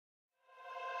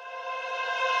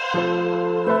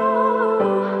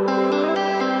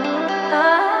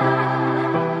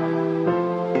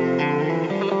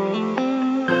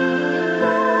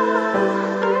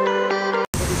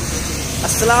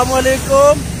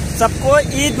सबको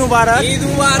ईद मुबारक। ईद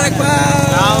मुबारक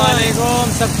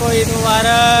वालेकुम, सबको ईद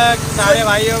मुबारक सारे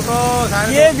भाइयों को।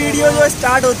 ये वीडियो जो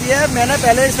स्टार्ट होती है, मैंने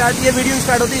पहले ये वीडियो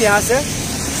स्टार्ट होती है यहाँ से,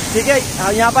 ठीक है।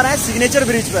 यहाँ पर आए सिग्नेचर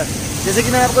ब्रिज पर, जैसे कि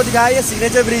मैंने आपको दिखाया ये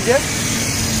सिग्नेचर ब्रिज है।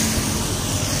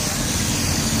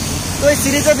 तो इस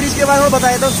सिग्नेचर ब्रिज के बारे में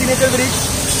बताया था। सिग्नेचर ब्रिज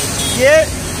ये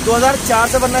 2004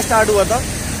 से बनना स्टार्ट हुआ था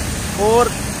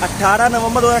और 18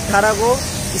 नवंबर 2018 को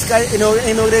इसका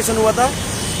इनॉग्रेशन हुआ था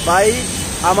भाई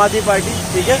आम आदमी पार्टी,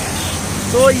 ठीक है।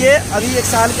 तो ये अभी 1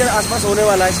 साल के आसपास होने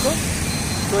वाला है इसको।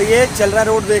 तो ये चल रहा है,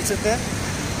 रोड देख सकते हैं,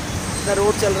 इसका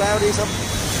रोड चल रहा है और ये सब।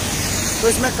 तो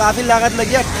इसमें काफ़ी लागत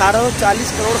लगी है,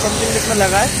 1840 करोड़ समथिंग इसमें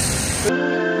लगा है।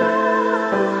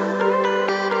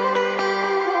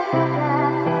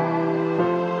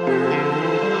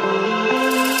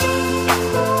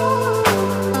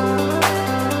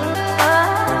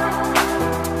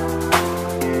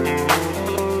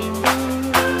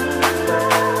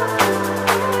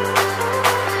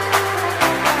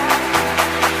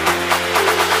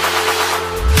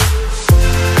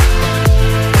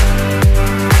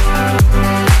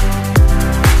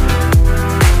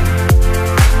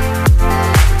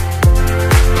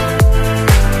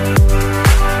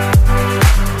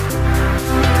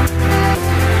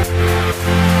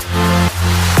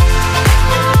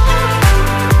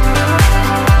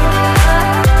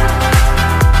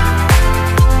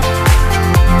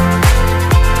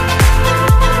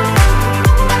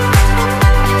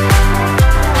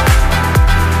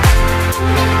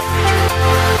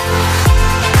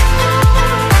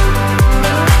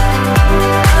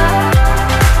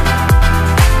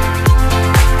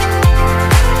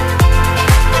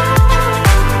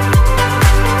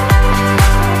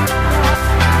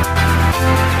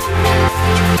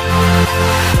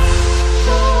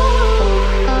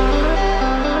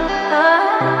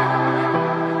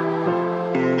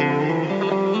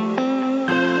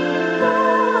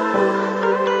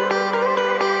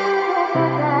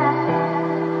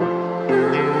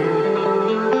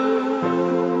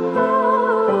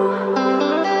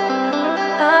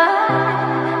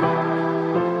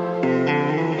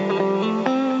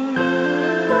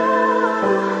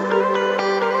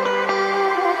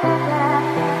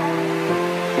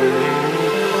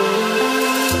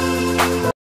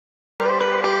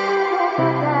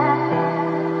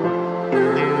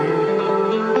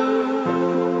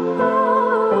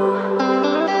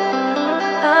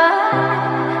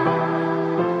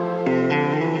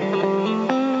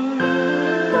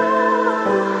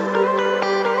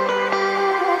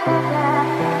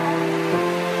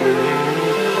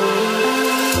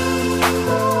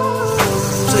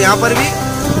 यहाँ पर भी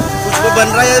कुछ वो बन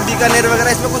रहा है, बीकानेर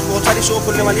वगैरह, इसमें कुछ बहुत सारी शो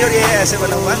खुलने वाली है। और ये ऐसे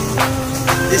बना हुआ है,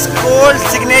 इसको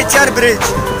सिग्नेचर ब्रिज।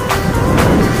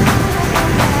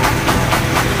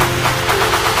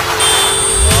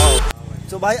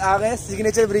 तो भाई आ गए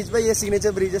सिग्नेचर ब्रिज पे। ये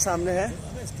सिग्नेचर ब्रिज है, सामने है।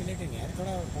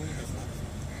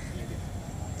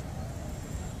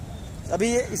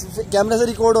 अभी ये इस कैमरे से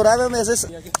रिकॉर्ड हो रहा है। मैं ऐसे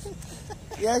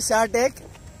यह शार्टेक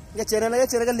ये चैनल है,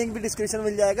 चैनल का लिंक भी डिस्क्रिप्शन में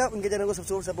मिल जाएगा। उनके चैनल को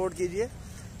सपोर्ट कीजिए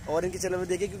और इनके चैनल में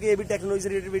देखिए, क्योंकि ये भी टेक्नोलॉजी से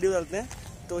रिलेटेड वीडियो डालते हैं।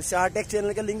 तो शार्टेक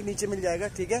चैनल का लिंक नीचे मिल जाएगा,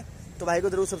 ठीक है। तो भाई को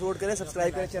जरूर सपोर्ट करें,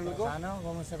 सब्सक्राइब करें चैनल को।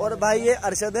 और भाई ये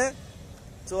अरशद है,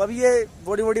 तो अभी ये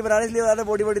बॉडी बनाने के लिए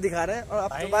बॉडी दिखा रहे हैं। और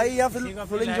अब तो भाई यहाँ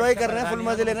फुल एंजॉय कर रहे हैं, फुल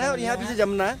मजे ले रहे हैं। और यहाँ पीछे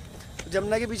जमुना है,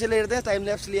 जमुना के पीछे ले लेते हैं। टाइम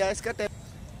लैप्स लिया है इसका।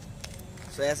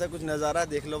 तो ऐसा कुछ नज़ारा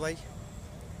देख लो भाई।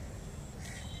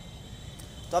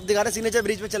 तो अब दिखा रहे सिग्नेचर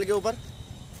ब्रिज पे चल के ऊपर,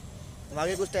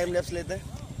 आगे कुछ टाइम लैप्स लेते हैं।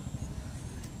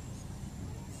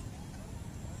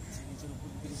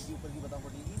 ब्रिज के ऊपर की बता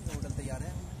पड़ेगी, होटल तैयार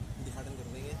है, उद्घाटन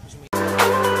कर देंगे कुछ में।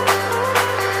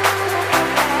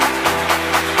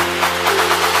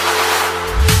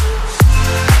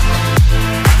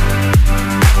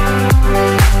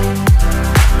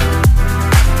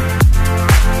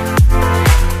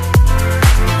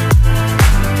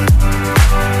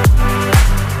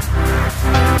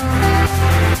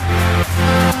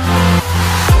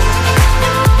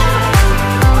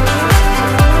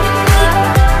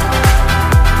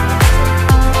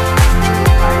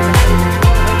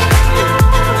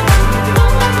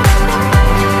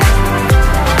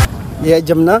 ये है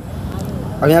जमुना।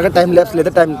 अब यहाँ का टाइम लैप्स लेते,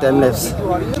 टाइम लैप्स।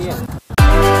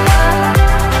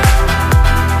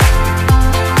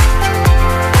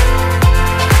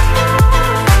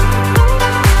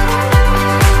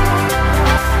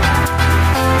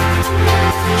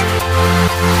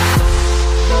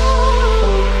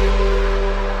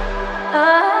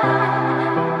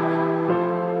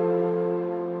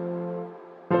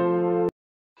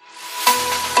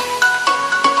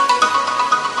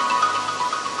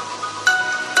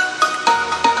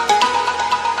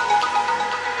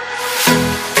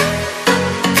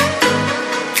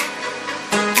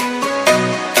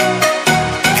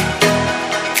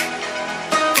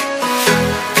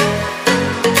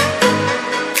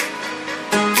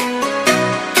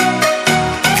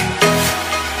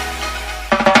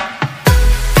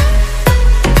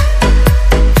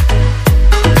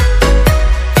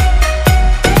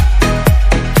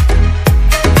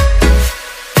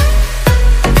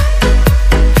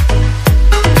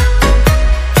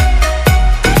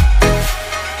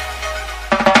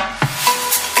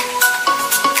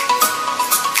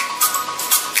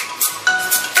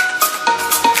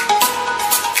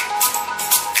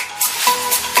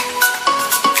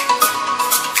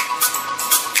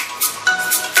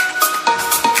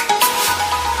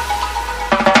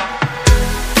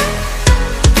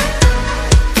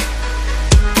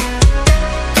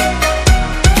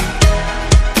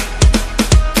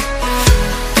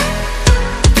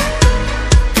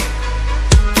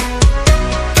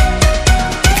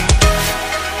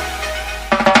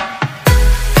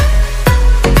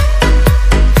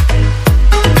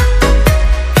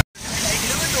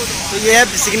 ये है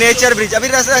सिग्नेचर ब्रिज। अभी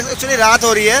एक्चुअली रात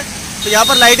हो रही है तो यहाँ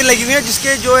पर लाइटें लगी हुई है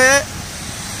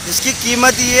जिसकी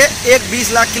कीमत ये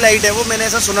 1-20 लाख की लाइट है, वो मैंने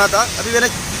ऐसा सुना था। अभी मैंने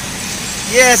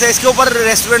ये ऐसे इसके ऊपर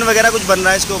रेस्टोरेंट वगैरह कुछ बन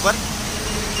रहा है इसके ऊपर,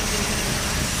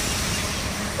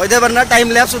 और इधर बन रहा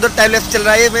टाइम लैप्स, उधर टाइम लैप्स चल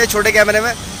रहा है। ये मेरे छोटे कैमरे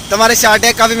में तुम्हारे शॉट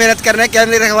है, काफ़ी मेहनत कर रहे हैं,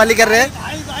 कैमरे रखवाली कर रहे हैं।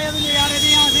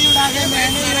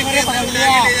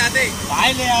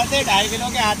 भाई ले आते 2.5 किलो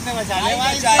के हाथ में बचा ले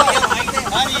भाई।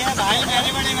 और ये भाई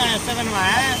मैंने बड़े मेहनत से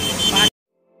बनवाया है।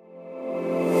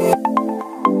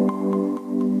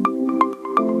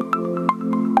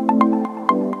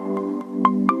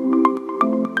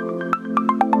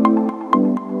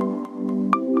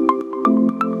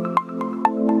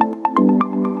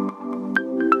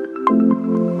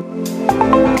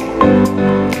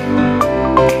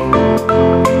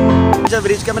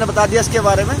 ब्रिज का मैंने बता दिया, इसके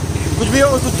बारे में कुछ भी हो,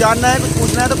 कुछ जानना है, कुछ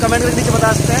पूछना है तो कमेंट करके नीचे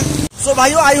बता सकते हैं। सो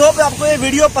भाइयों, आई होप आपको ये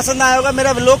वीडियो पसंद आया होगा,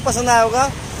 मेरा व्लॉग पसंद आया होगा।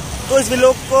 तो इस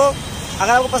व्लॉग को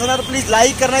अगर आपको पसंद आया तो प्लीज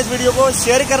लाइक करना, इस वीडियो को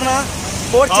शेयर करना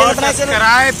और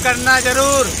सब्सक्राइब करना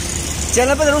जरूर,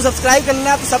 चैनल पर जरूर सब्सक्राइब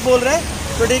करना। आप तो सब बोल रहे हैं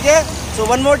तो ठीक है। So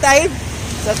one more time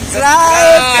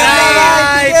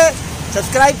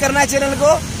subscribe करना है चैनल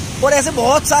को, और ऐसे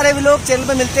बहुत सारे व्लॉग चैनल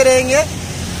पर मिलते रहेंगे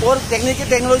और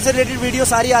टेक्नोलॉजी से रिलेटेड वीडियो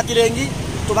सारी आती रहेंगी।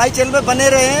 तो भाई चैनल पे बने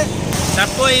रहे,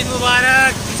 सबको ईद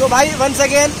मुबारक। तो भाई वंस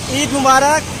अगेन ईद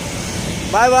मुबारक,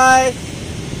 बाय बाय।